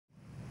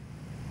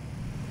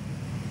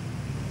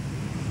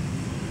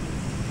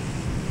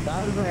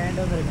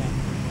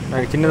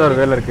எனக்கு சின்னதாக ஒரு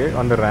வேலை இருக்கு,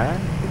 வந்துடுறேன்.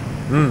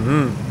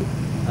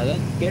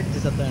 அதான் கேட்டுச்சு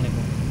சத்தம்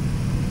எனக்கு.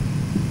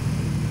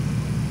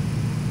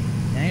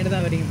 என்கிட்ட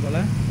தான் வரீங்க போல.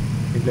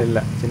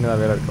 இல்லை சின்னதாக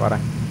வேலை இருக்கு,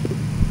 வரேன்.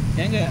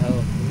 ஏங்க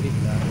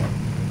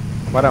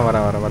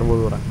வரேன்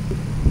வரும்போது வரேன்.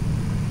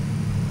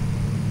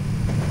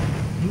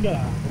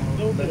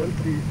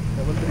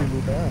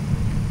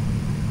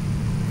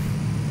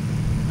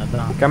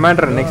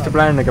 கமாண்டர் நெக்ஸ்ட்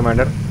பிளான் என்ன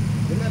கமாண்டர்?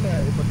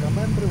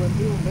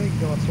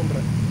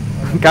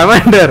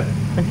 கமாண்டர்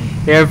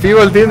என்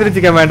fuel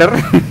தீர்ந்துருச்சு commander.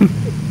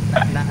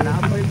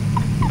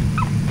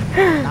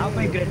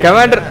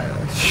 Commander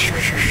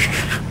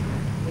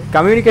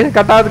communication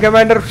cut ஆகுது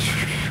கமாண்டர்.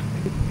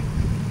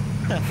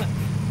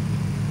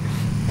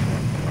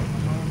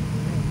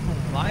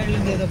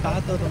 வாயிலிருந்து ஏதோ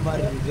காத்தோட்ட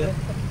மாதிரி இருக்கு.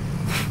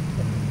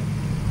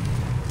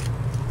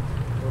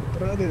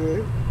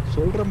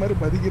 சொல்ற மாதிரி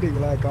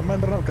மதிக்கிறீங்களா?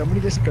 கமாண்டர்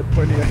கம்யூனிகேஷன் கட்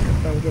பண்ணி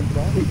கட்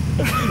ஆகுதுன்றா.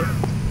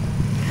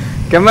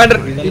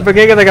 கமாண்டர் இப்ப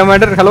கேக்குதா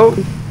கமாண்டர்? ஹலோ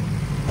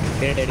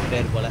கிரேட்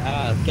எடுத்துட்டாரு போல.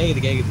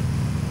 கேக்குது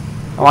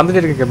வந்துட்டு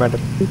இருக்கு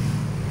கமாண்டர்.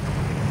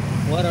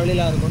 ஓர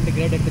வழியில அவர் கொண்டு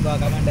கிரேட் எடுத்துக்கோ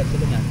கமாண்டர்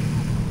சொல்லுங்க.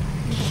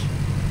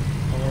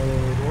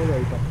 Role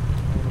item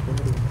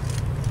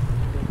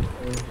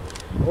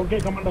okay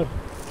commander.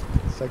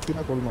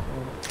 சக்தினா கொள்ளணும்.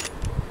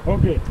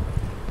 Okay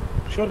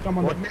sure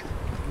commander.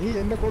 நீ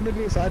என்ன கொண்டு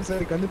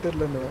சாரி கண்ணு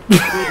தெரியல.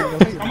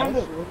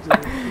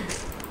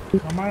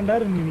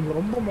 கமாண்டர் நீங்க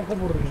ரொம்ப மொக்க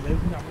போடுறீங்க.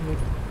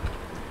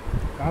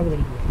 காது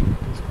வலிக்குது.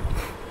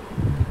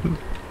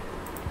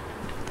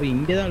 இப்போ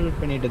இங்கே தான் லூட்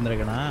பண்ணிட்டு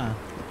இருந்திருக்கேனா?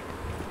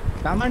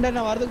 கமாண்டர்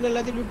நான் வரதுக்குள்ள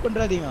எல்லாத்தையும் லூட்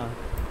பண்றாதீங்க.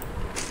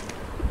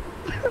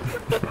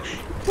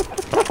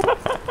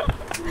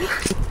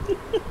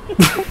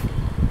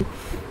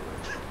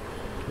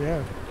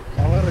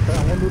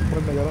 அவன் லூட்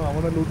பண்ண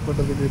அவனை லூட்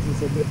பண்றது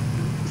சொல்லு.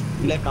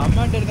 இல்ல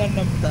கமாண்டர் தான்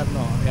நம்ம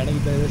தரணும். எனக்கு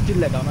இப்போ ரெஸ்ட்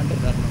இல்ல,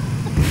 கமாண்டர் தரணும்.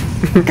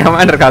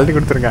 கமாண்டர் கழட்டி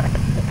கொடுத்துருங்க.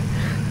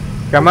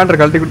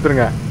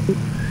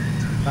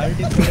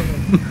 கழட்டி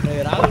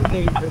ராகுல்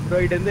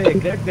ப்ரோயிட் வந்து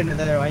கிரேட் கன்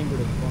ஏதாவது வாங்கி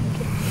கொடுப்போம்.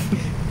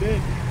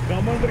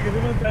 கமாண்டருக்கு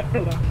எதுவுமே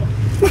தேவைடா.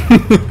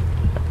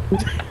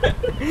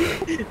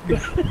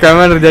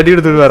 கமாண்டர் ஜட்டி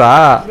எடுத்துடுவாரா?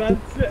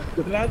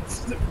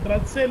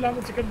 ட்ரக்ஸ்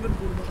இல்லாம சிக்கன்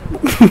எடுத்துடுவாங்க.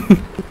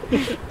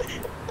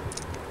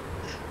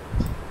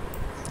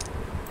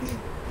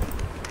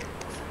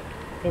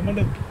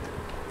 கமாண்டர்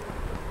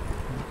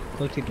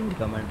கோச்சிட்டு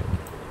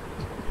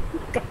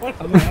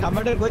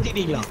கமாண்டர்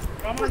கோச்சிட்டீங்களா?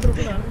 கமாண்டர்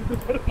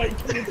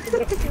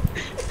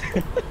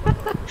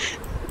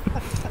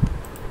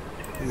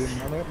இது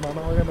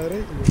மனமகனரே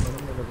இது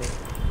மனமகனரே.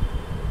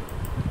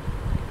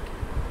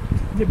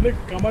 என்ன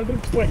கமாண்டர்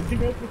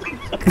பைத்தியமா?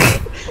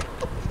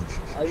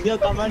 ஐயோ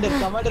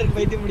கமாண்டருக்கு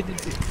பைத்தியம்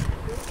முடிச்சிருச்சு.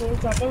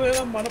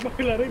 சப்பதேதான்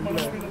மனமகனரே.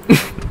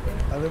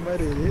 அதே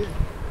மாதிரி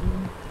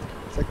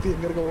சக்தி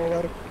எங்க இருக்க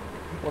ஓவர்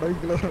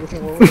புடவைக்குள்ள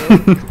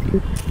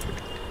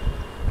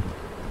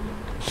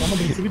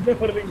கமாண்டர் சிரிப்பே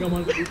வரலங்க.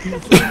 கமாண்டர்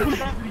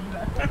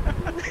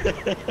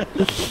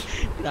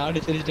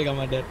நானும் சிரிச்சிட்டேன்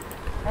commander.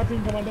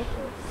 Hopping commander.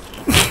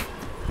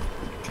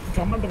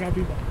 Commander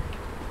happy தான்.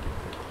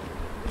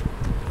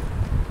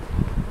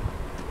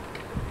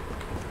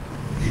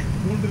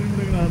 மூன்று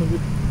நிமிடங்கள் ஆனது.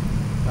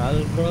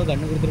 ராகுல் ப்ரோ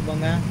கண்ணு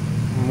கொடுத்துருப்பாங்க.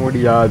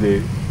 முடியாது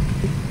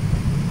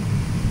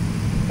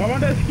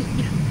கமாண்டர்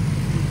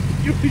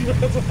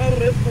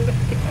ரேஸ் பண்ண.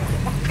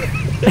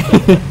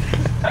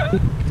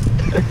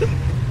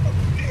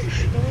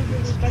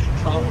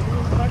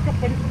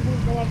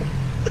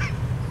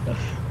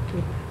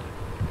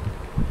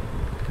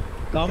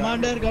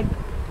 கமாண்டர் கன்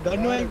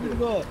வாங்கி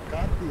கொடுங்கோ.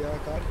 கார்த்தி அது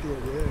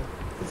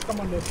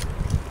கமாண்டர்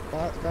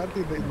கார்த்தி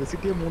இந்த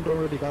சிட்டியை 3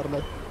 ரவுண்ட் அடி கார்ல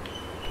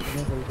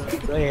என்ன சொல்றேன்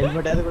ப்ரோ?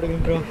 ஹெல்மெட் அது கொடுங்க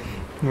ப்ரோ.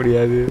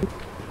 முடியாது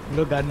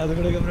ப்ரோ. கன் அது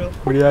கொடுங்க ப்ரோ.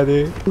 முடியாது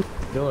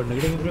ப்ரோ. ஒன்னு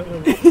கொடுங்க ப்ரோ.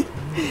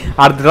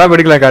 அடுத்த டிராப்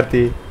எடுக்கலாம்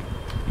கார்த்தி.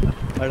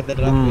 அடுத்த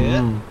டிராப்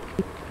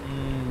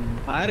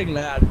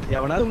பாருங்களேன்.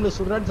 எவனாவது உங்களை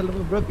சுடுறான்னு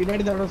சொல்லுங்க ப்ரோ.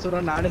 பின்னாடி தான்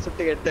சுடுறான். நானே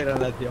சுட்டு கேட்டேன்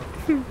எல்லாத்தையும்.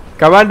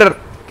 கமாண்டர்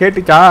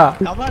கேட்டுச்சா?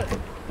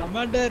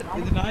 கமாண்டர்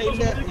இது நான்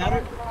இல்ல.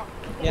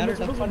 யாரும்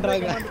டச்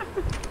பண்றாங்க.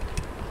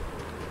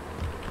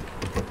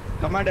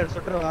 கமாண்டர்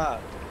சுட்டுறவா?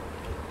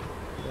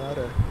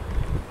 யாரு?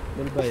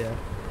 டெல்பாயா?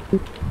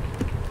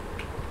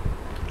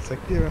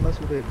 சக்தி வேணா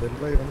சுடு.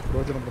 டெல்பாய் வந்து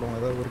பிரோஜனம் பண்ணுவாங்க.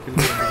 ஏதாவது ஒரு கில்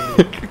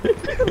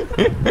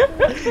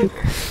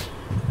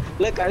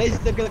இல்ல கடைசி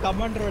தக்க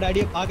கமாண்டரோட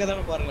அடியை பார்க்க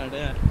தானே போறேன்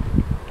நானு.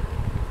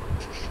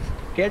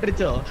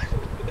 கேட்டுருச்சோ?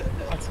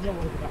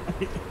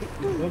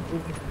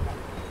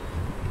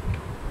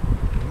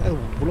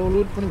 இவ்வளோ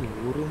லூட் பண்ணி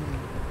ஒரு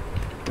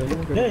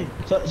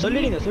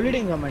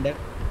சொல்லிடுங்க கமாண்டர்.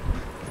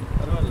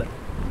 பரவாயில்ல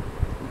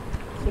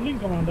சொல்லுங்க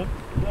கமாண்டர்.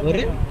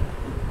 ஒரு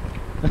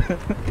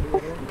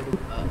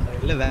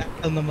இல்ல வேற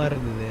அந்த மாதிரி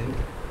இருந்தது.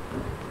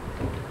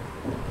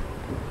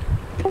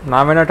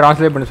 நான் வேணா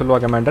டிரான்ஸ்லேட் பண்ணி சொல்லுவா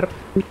கமாண்டர்.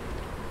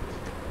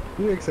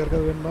 2x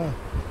இருக்காது வேணுமா?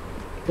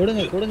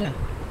 கொடுங்க. சொல்லுங்க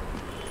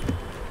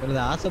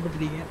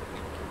ஆசைப்பட்டுட்டீங்க.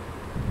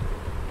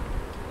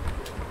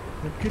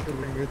 நெக்கிட்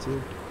இருக்கு எங்கேயாச்சு.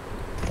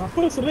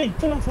 சப்ரஸர்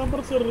இப்பதான்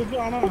சப்ரஸர் இருக்கு.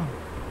 ஆனா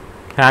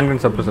ஹேண்ட்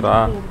கன் சப்ரஸரா?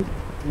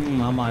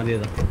 ஆமா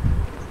அதேதான்.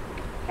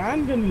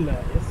 ஹேண்ட் கன் இல்ல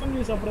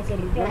எஸ்எம்ஜி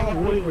சப்ரசர் இருக்கு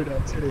ஓடி போயிடு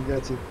சரி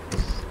எங்கயாச்சும்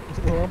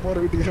போற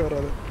வீட்டுக்கே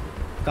வராது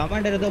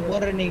கமாண்டர் ஏதோ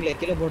போடுறீங்களே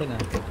கீழே போடுங்க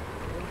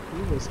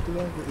வெஸ்ட்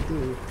தான் இது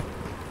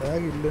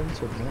பேக் இல்லைன்னு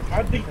சொன்னேன்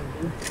கார்த்திக்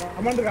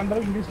கமாண்டருக்கு அந்த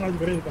அளவுக்கு இங்கிலீஷ்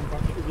நாலேஜ் கிடையாது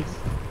ப்ளீஸ்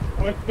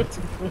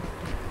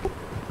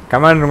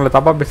கமாண்டர் உங்களை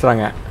தப்பா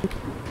பேசுறாங்க.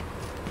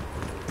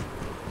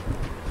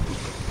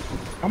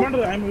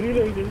 Commander I am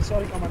really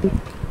sorry commander.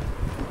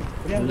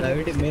 இந்த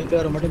வீட்டு மேல்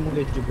டோரை மட்டும்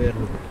மூடி வச்சுட்டு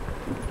போயிடுறது.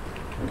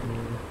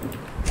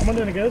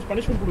 கமாண்டர் எனக்கு ஏதாவது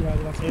பனிஷ்மென்ட் கொடுங்க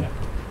அது நான் செய்றேன்.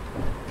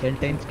 10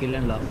 times kill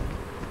and laugh.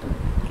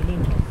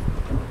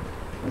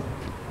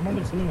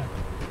 Commander சொல்லுங்க.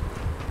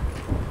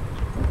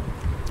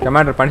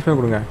 கமாண்டர்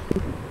பனிஷ்மென்ட் கொடுங்க.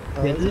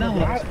 எல்லாம்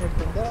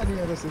வந்தா நீ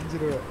அதை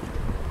செஞ்சிருவே.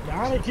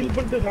 யாரை கில்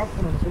பண்ணிட்டு லாக்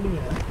பண்ணணும்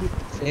சொல்லுங்க.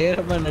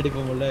 சேரமா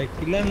நடிப்போம்ல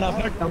கில் அண்ட்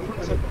லாஃப்னா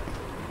டப்புன்னு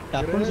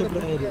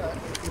சொல்றாரு.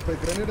 இப்ப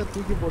கிரனேட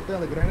தூக்கி போட்டு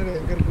அந்த கிரனேட்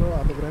எங்க இருக்கோ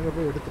அந்த கிரனேட்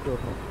போய் எடுத்துட்டு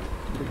வரணும்.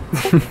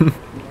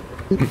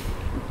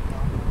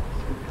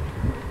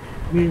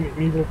 நீ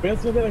இப்போ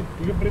பேசுறதே எனக்கு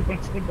மிகப்பெரிய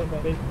பனிஷ்மென்ட்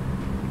வந்தாலே.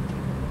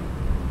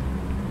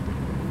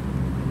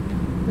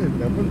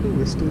 லெவல் 2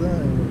 வெஸ்ட்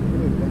தான்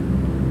இல்ல.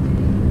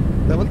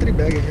 லெவல் 3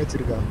 பேக் எங்க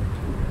வச்சிருக்கா?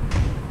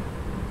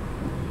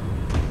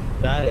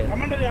 யாரு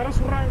கமாண்டர் யாரோ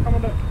சொல்றாங்க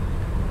கமாண்டர்.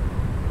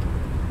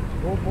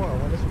 போ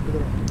அவனே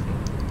சுட்டுறான்.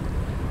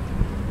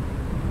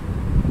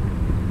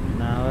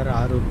 நான் வேற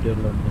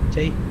ஆரோக்கியம்ல இருந்தேன்.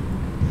 சை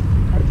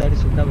அடுத்த அடி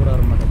சுட்டா கூட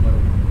வர மாட்டேன் பாரு.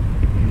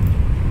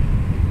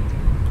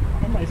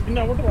 ஆமா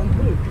ஸ்பின்னா போட்டு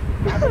வந்து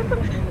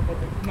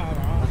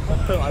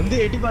வந்து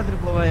எட்டி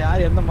பார்த்துட்டு போவேன்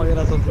யார் எந்த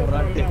மகராசம்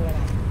சொல்றான்ட்டு.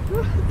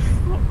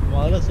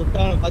 முதல்ல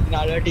சுட்டாவனை பார்த்து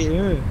 4 வாட்டி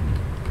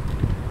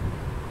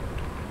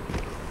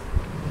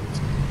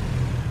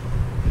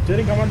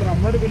சரி கமாண்டர்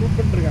முன்னாடி போய் லூட்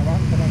பண்ணிருக்கேன் வா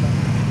கமாண்டர்.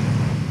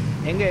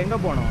 எங்க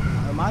போனோம்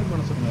மார்க்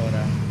பண்ண சொல்லுங்க வேற.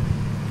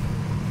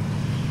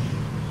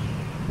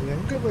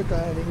 எங்க போய்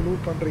நீங்க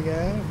லூட் பண்றீங்க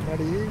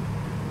முன்னாடி?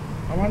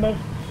 கமாண்டர்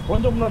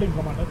கொஞ்சம் முன்னாடி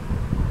கமாண்டர்.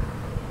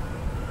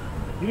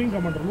 இருங்க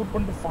கமாண்டர் லூட்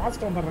பண்ணிட்டு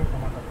ஃபாஸ்டா வந்துடுறேன்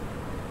கமாண்டர்.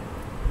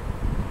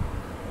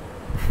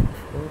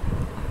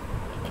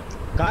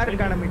 கார்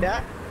இருக்கான மீட்டா?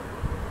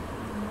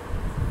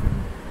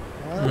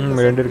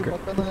 ரெண்டு இருக்கு.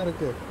 பக்கத்துல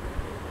இருக்கு.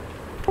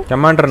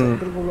 கமாண்டர்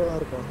சர்க்கிள்குள்ள தான்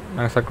இருக்கும்.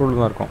 நாங்க சர்க்கிள்ல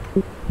தான் இருக்கோம்.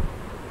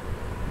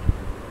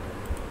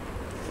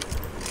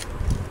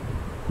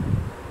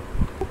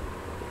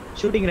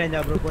 ஷூட்டிங் ரேஞ்ச்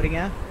அப்புறம்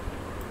போறீங்க?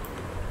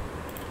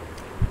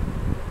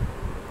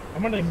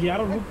 கமாண்டர் இங்க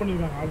யாரோ லூட்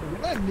பண்ணிருக்காங்க ஆல்ரெடி.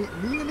 என்ன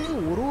நீங்களே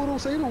ஒரு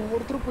சைடு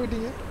ஒவ்வொருத்தரும்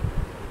போயிட்டீங்க.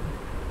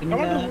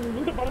 கமாண்டர் உங்க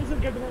வீட்டு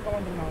பர்மிஷன் கேட்டுங்க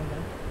கமாண்டர் நான்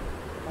வந்தேன்.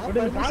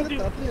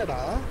 தட்டியாடா.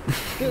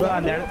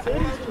 அந்த இடம்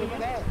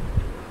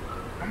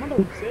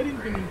கமாண்டர் சரி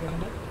இருக்கீங்க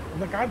கமாண்டர்.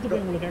 அந்த காத்து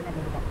போய் உங்களை கேட்க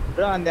மாட்டான்.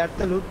 bro அந்த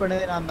இடத்த லூட்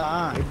பண்ணதே நான்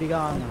தான். இப்படிங்க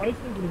வாங்க.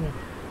 பர்மிஷன் கொடுங்க.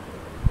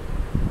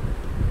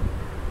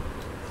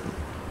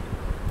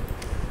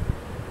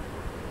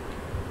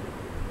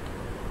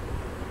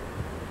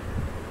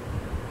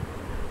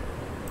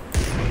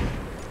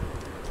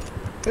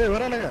 ஏய்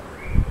வரானே.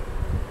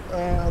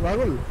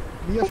 ராகுல்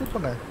நீயா ஷூட்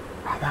பண்ண?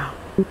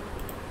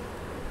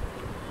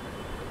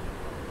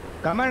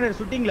 கமாண்டர்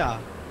ஷூட்டிங்களா?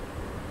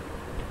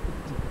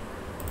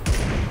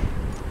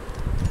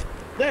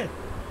 டேய்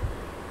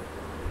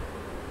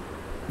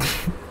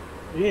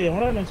ஏய்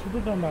எவனா நான்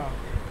சுட்டுட்டான்டா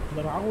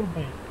இந்த ராகுல்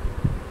பையன்.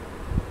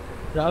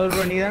 ராகுல்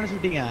ப்ரோ நீங்க தானே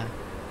ஷூட்டிங்க?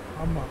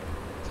 ஆமா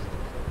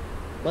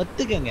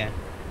பத்துக்கங்க.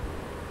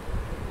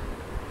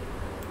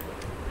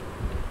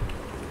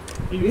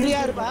 இது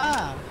யாருப்பா?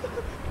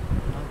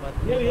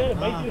 ஏய் ஏய்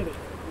பைக் ஏறு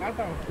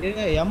லாட்டா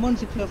ஏங்க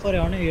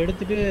M1654 அவனே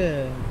எடுத்துட்டு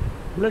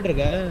புல்லட்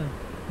இருக்க.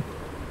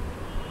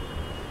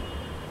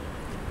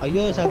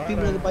 ஐயோ சக்தி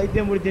ப்ரோ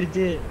பைத்தியம்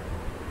முடிச்சிருச்சு.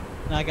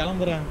 நான்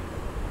கிளம்புறேன்.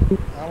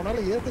 அவனால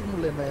ஏத்துக்க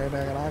முடியல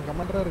என்ன நான்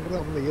கமாண்டரா இருக்கிறது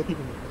அவனால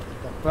ஏத்துக்க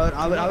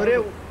முடியல. அவரே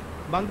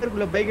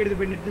பங்கருக்குள்ள பைக் எடுத்து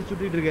போய் நிறுத்தி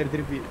சுட்டிட்டு இருக்காரு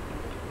திருப்பி.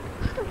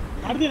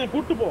 அடுத்து என்ன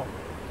கூட்டி போ.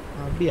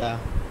 அப்படியா?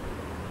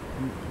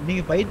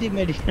 நீங்க பைத்தியம்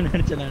மேடிக்க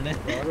நினைச்சேன் நானு.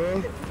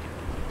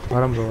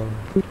 வரம் ப்ரோ.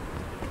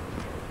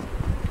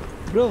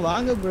 ப்ரோ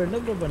வாங்க ப்ரோ என்ன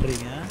ப்ரோ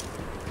பண்றீங்க?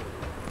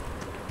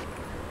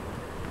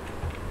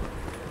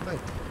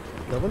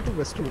 லெவல் 2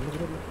 வெஸ்ட் உங்களுக்கு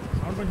இல்ல.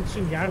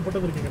 7.16 யார்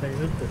பட்டது இருக்கீங்க டா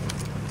எதிர்த்து.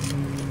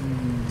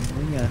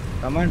 நீங்க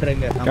கமாண்டர்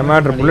எங்க?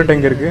 கமாண்டர் புல்லட்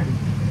எங்க இருக்கு?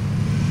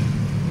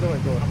 இந்த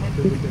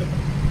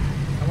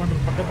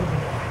கமாண்டர் பக்கத்துல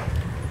இருக்கீங்க.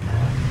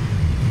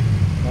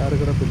 நான்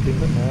இருக்கிற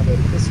பில்டிங்ல மேல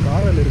இருக்கு.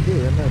 ஸ்காரல் இருக்கு.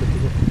 என்ன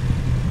எடுத்துக்கோ.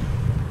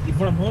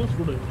 இப்போ நான் முதல்ல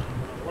சுடு.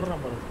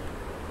 ஓடுறான் பாரு.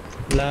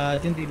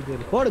 எல்லாத்தையும்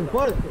தூக்கிட்டு போடு.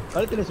 போடுங்க.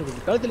 கழுத்துல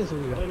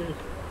சுடுங்க.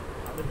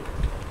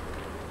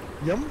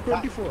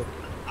 M24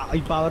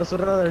 இப்ப அவர்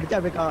சொல்றத அடிச்சு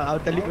அப்படியே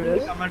அவர் தள்ளி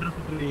போயிடுவாரு. கமாண்டர்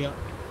சுட்டுறீங்க.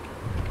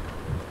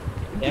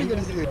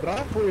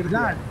 டிராப்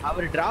போயிடுது.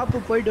 அவர் டிராப்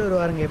போயிட்டு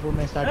வருவாருங்க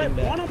எப்பவுமே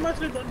ஸ்டார்டிங்ல. போன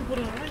மேட்ச்ல தந்து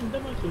போறாங்க இந்த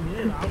மேட்ச்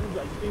ஏய் ராகுல்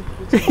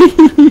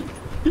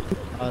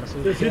அவர்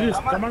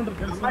சீரியஸ் கமாண்டர்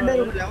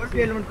கமாண்டர் ஒரு லெவல்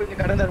 2 எலிமெண்ட் கொஞ்சம்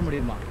கடன் தர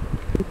முடியுமா?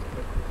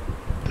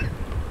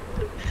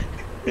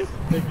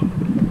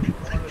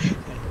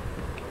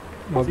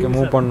 ஓகே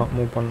மூவ் பண்ணோம்.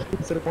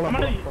 சரி போலாம்.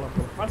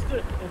 ஃபர்ஸ்ட்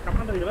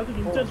கமாண்டர்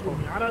எல்லாத்துக்கும் இன்சார்ஜ்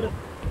பண்ணுங்க.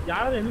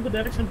 யாராவது எந்த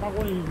டைரக்ஷன்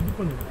பார்க்கணும் இது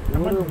பண்ணுங்க.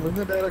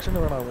 ஒரு டைரக்ஷன்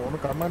வேணாம். ஒன்னு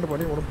கமாண்ட்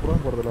பண்ணி ஒன்னு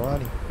புறம் போறதுல வா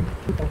நீ.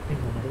 Okay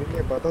commander.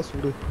 வெளியே பார்த்தா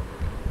சுடு.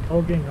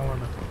 Okay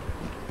commander.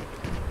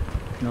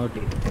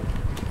 நோட்டி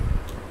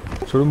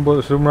சுடும்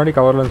முன்னாடி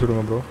கவர்ல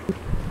சுடுங்க ப்ரோ.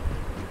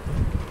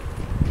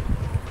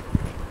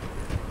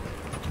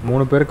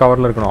 3 பேர்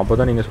கவர்ல இருக்கணும்,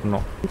 அப்பதான் நீங்க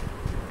சுடணும்.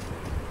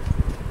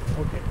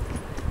 ஓகே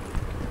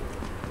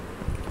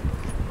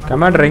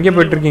கமாண்டர் எங்கே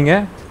போயிட்டு இருக்கீங்க?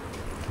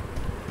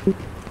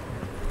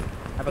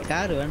 அப்ப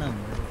கார் வேணும்.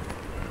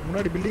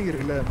 முன்னாடி பில்டிங்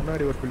இருக்குல்ல,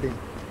 முன்னாடி ஒரு பில்டிங்.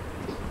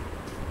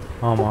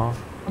 ஆமா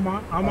ஆமா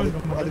ஆமா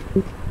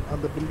கமாண்டர்.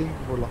 அந்த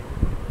பில்டிங்க்கு போலாம்.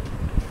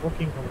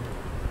 Okay commander.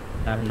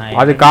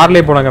 அது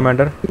கார்லயே போலாம்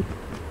கமாண்டர்.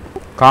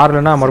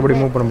 கார்லனா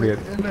மறுபடியும் மூவ் பண்ண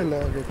முடியாது. இல்ல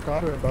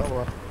கார் வேண்டாம்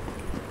வா.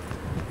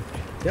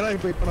 ஏன்னா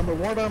இப்ப நம்ம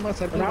ஓடாம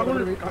சர்க்கிள்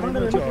ராகுல் வெயிட்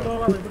கமாண்டர் பண்ணி என்ன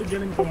சொல்றாரோ எப்படி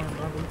கேளுங்க கமாண்டர்.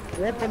 ராகுல்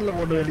ஓபன்ல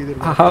ஓட வேண்டியது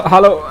இருக்கு.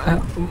 ஹலோ,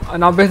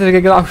 நான் பேசுறது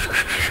கேக்குதா?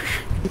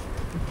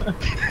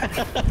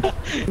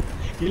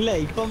 இல்ல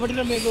இப்ப மட்டும்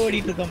நம்ம எங்க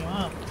ஓடிட்டு இருக்கோமா?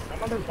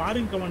 கமாண்டர்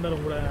பாருங்க கமாண்டர்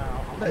உங்களை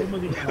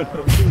அனுமதி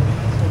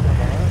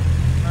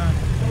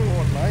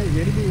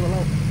எனிமி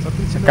எல்லாம்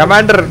சர்க்கிள்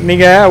கமாண்டர்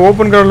நீங்க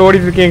ஓபன் கிரவுண்ட்ல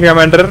ஓடிட்டு இருக்கீங்க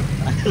கமாண்டர்.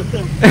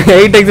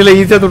 8xல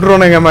ஈஸியா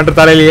துட்டுறோம் கமாண்டர்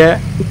தலையிலேயே.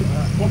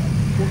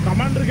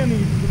 கமாண்டருக்கு நீ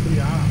இது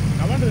பண்றியா?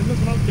 கமாண்டர் என்ன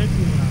சொன்னாலும்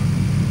கேட்குறீங்களா?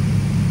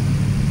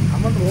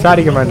 Commander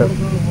sorry commander.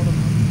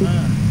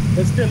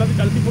 பெஸ்ட் எல்லாத்தையும்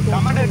கழட்டி போட்டு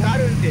கமாண்டர்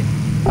கார் வருது.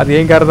 அது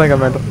ஏன் கார் தான்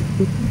கமாண்டர்.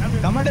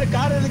 கமாண்டர்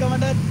கார் வருது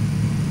கமாண்டர்.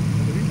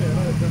 வீட்டுல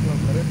எல்லாம்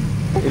வச்சிருக்கலாம் பாரு.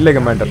 இல்ல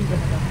கமாண்டர்.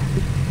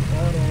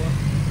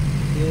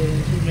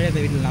 இந்த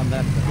வீட்டுல நான்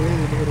தான் இருக்கேன். ஏய்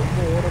நீங்க ரொம்ப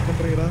ஓவர்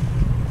பண்றீங்கடா.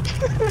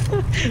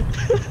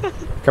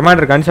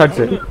 கமாண்டர் கன்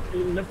ஷாட்ஸ்.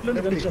 லெஃப்ட்ல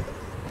இருந்து கழிச்சா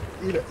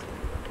ஈல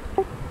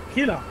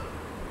கீழா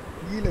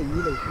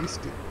ஈல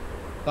ஈஸ்ட்.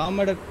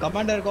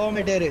 கமாண்டர்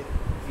கோவமேட்டாரு.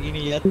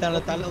 இனி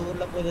எத்தனை தலை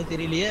ஊர்ல போதோ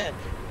தெரியலையே.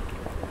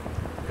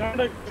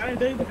 Commander can I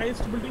take the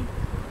highest building?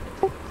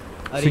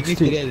 அது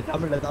இங்கிலீஷ் தெரியாது.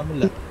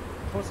 தமிழ்ல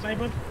for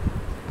sniper.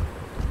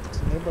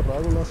 ஸ்னைப்பர்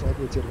ராகுல்லாம்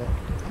ஸ்னைப் வச்சிருக்கான்.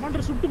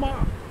 கமாண்டர் சுட்டுமா?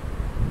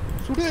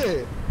 சுடு.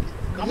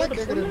 கமாண்டர்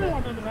சொல்லவே கேக்குறேன்.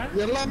 மாட்டேன்றா.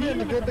 எல்லாமே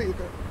என்ன கேட்டு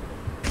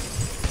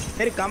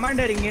சரி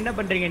கமாண்டர் இங்க என்ன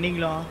பண்றீங்க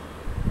நீங்களும்?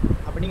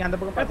 அப்ப நீங்க அந்த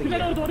பக்கம் பின்னாடி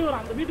பாத்தீங்க. ஒரு தோடி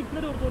வரான். அந்த வீட்டுக்கு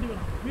பின்னாடி ஒரு தோடி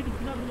வரான். வீட்டுக்கு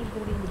பின்னாடி இருந்து ஒரு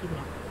தோடி வந்துட்டு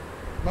இருக்கான்.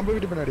 நம்ம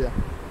வீட்டு பின்னாடியா?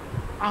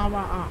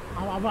 ஆமா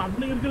அவன்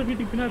அப்படி இருக்கிற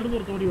வீட்டுக்கு பின்னாடி இருந்து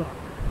ஒரு தோடி வரான்.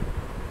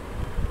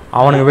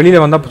 அவனுங்க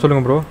வெளியில வந்தா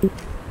சொல்லுங்க ப்ரோ.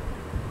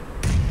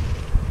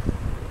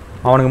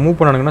 அவனுங்க மூவ்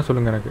பண்ணானுங்கன்னா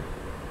சொல்லுங்க எனக்கு.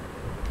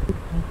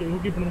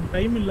 ஓகே இப்போ நமக்கு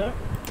டைம் இல்ல.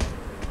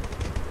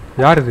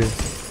 யார் இது?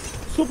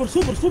 Super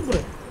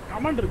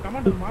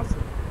commander mass.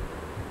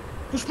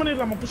 புஷ்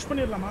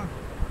பண்ணிரலாமா?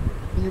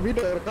 நீங்க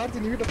வீட்டை கார்த்தி,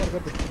 நீ வீட்டை பாரு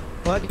கார்த்தி.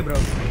 Okay bro.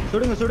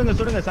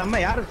 சுடுங்க செம்ம.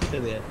 யாரை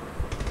சுட்டது?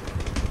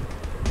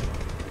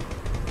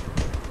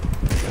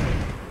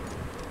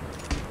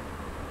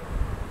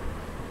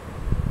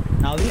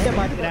 நான் வீட்டை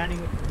பாத்துக்கிறேன்.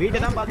 நீங்க வீட்டை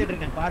தான் பாத்துட்டு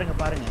இருக்கேன்.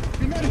 பாருங்க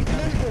பின்னாடி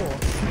போ.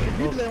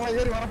 வீட்டுல எவன்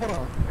ஏறி வர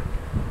போறான்?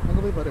 அங்க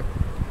போய் பாரு.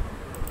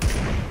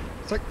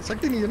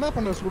 சக்தி நீ என்ன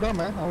பண்ற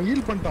சுடாம? அவன்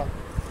ஹீல் பண்ணிட்டான்.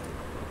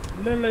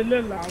 இல்ல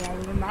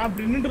அவன் நான்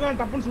அப்படி நின்னுட்டு தான்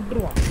டப்புன்னு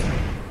சுட்டுருவான்.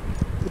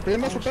 இப்ப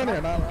என்ன சுட்டானே?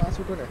 நான்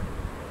சுட்டானே.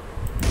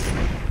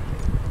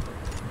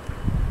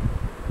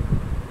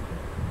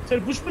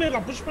 சரி புஷ்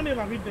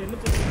பண்ணிரலாம் வீட்டை. என்ன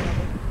சொல்றீங்க?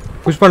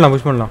 புஷ்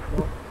பண்ணலாம்.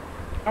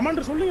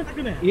 கமாண்டர் சொல்லுங்க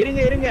டக்குனு. இருங்க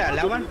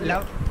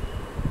 11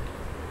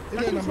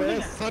 இல்ல நம்ம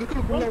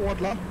சர்க்கிள்குள்ள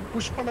ஓடலாம்.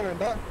 புஷ் பண்ண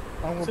வேண்டாம்.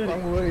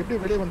 அவங்க எப்படி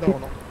வெளிய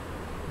வந்தாகணும்.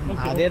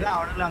 அதேதான்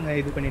அவனுங்களும் அங்க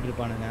இது பண்ணிட்டு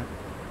இருப்பானுங்க.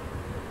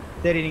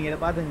 சரி நீங்க இத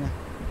பாத்துங்க.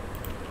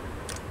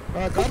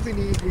 கார்த்தி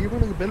நீ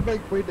இவனுக்கு பெல்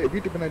பைக் போயிட்டு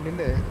வீட்டு பின்னாடி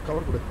நின்னு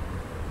கவர் கொடு.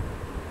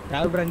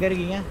 ராகுல் ப்ரோ எங்க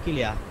இருக்கீங்க?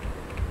 கீழயா?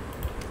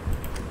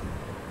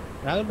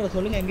 ராகுல் ப்ரோ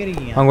சொல்லுங்க எங்க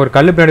இருக்கீங்க? அங்க ஒரு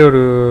கல்லு பின்னாடி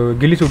ஒரு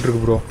கில்லி சூட்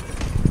இருக்கு ப்ரோ.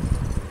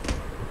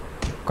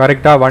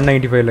 கரெக்டா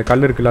 195ல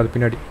கல்லு இருக்குல்ல அது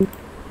பின்னாடி.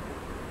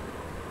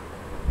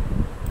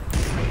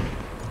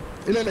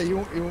 இல்ல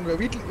இவங்க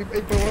வீட்ல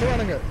இப்ப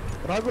வருவானுங்க.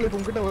 ராகுல் இப்ப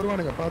உங்ககிட்ட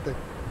வருவானுங்க பாத்து.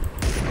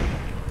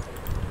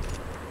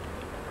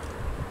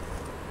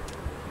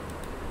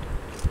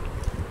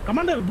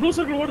 கமாண்டர் ப்ளூ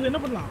சர்க்கிள் ஓடுது, என்ன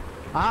பண்ணலாம்?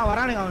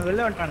 வரானுங்க. அவன்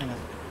வெளில வந்துட்டானுங்க.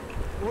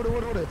 ஓடு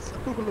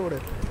சர்க்கிள்குள்ள ஓடு.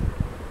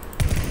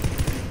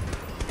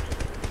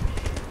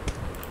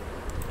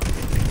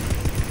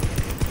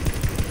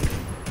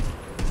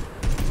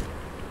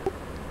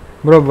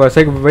 ப்ரோ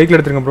பைக்ல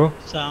எடுத்துருங்க ப்ரோ.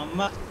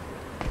 செம்ம.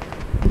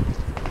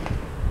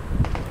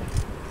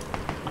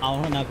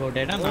 அவனும் நான்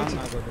கோட்டேனா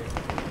நான் கோட்டே.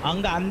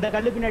 அங்க அந்த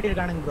கல்லு பின்னாடி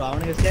இருக்கானுங்க ப்ரோ.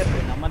 அவனுக்கு சேஃப்.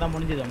 நம்ம தான்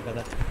முடிஞ்சது அவங்க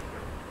கதை.